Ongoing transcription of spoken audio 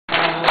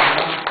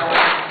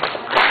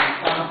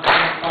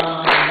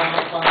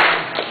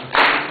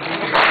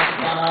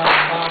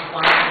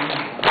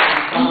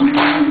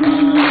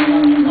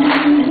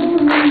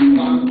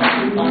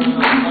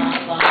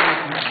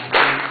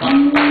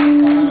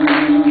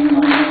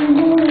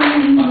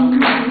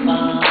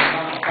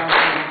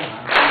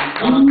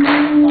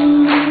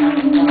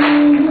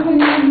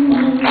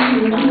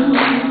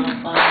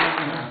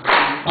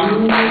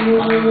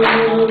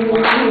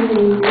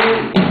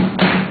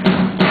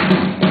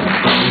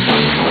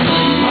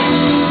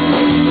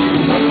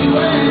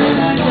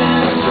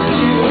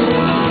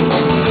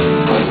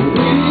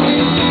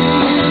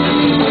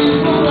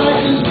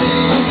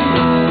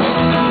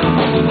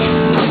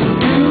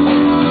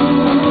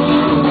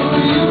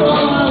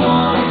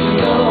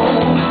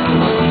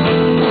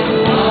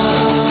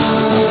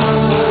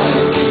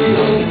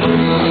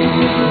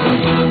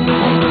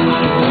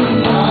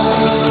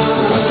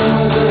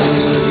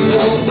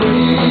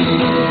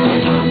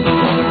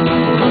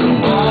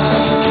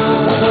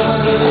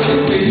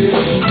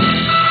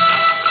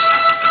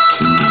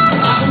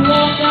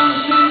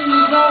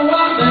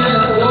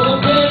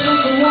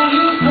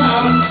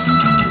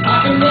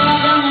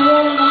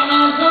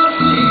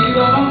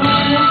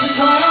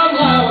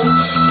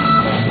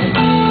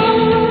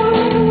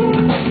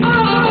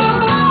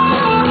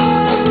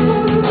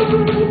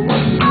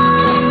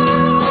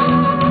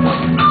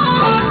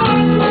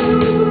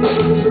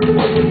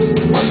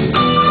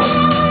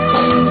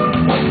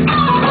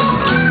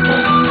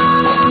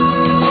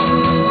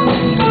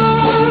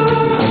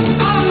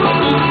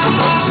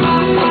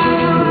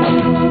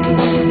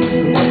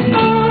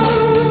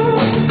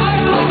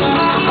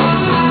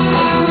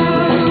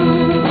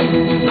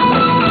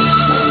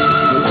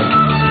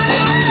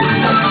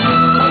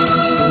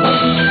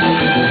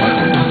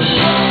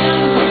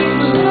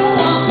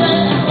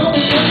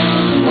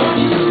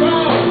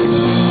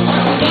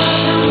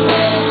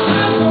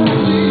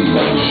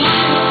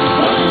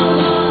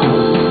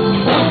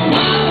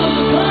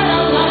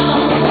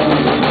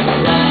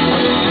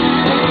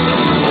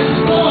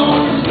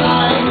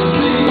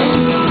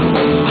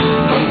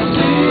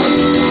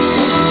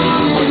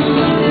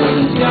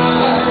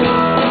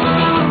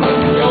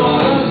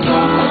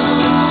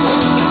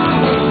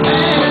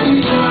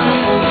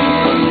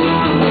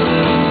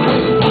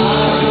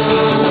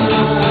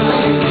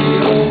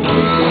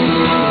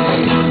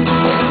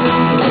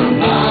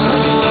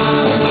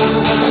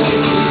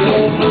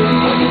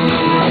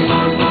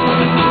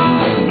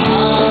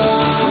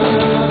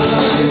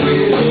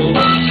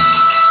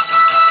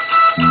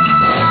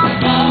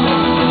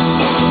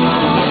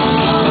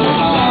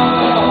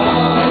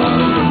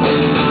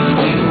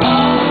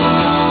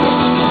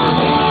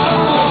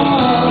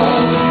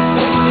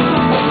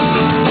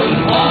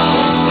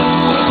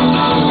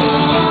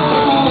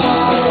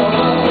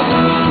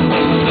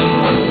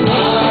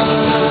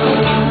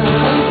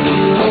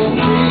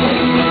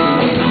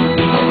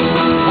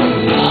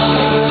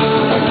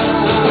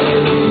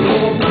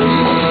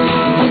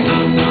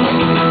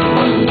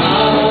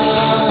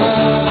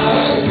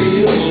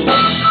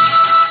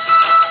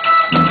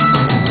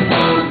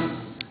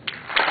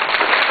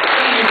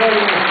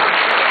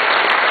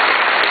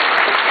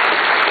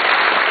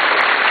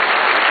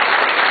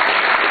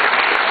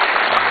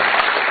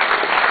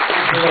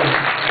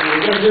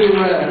going to do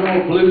an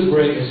old Blues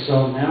Breakers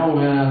song now.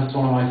 It's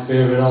one of my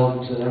favourite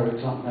albums that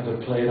Eric Clapton ever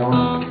played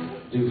on.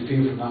 Do a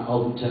few from that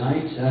album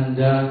tonight. And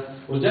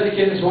we'll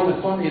dedicate this one to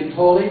Fonty and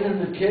Pauline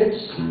and the kids.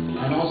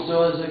 And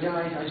also as a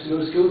guy I used to go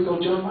to school with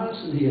called John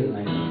Madison here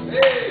tonight.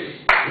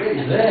 Hey! Yeah,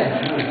 he's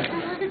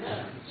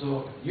there.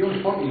 So you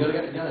and Fonty, you've got to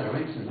get together,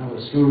 right? And have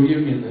a school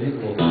reunion.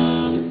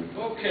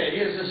 Okay,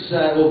 here's this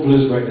old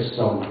Blues Breakers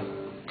song.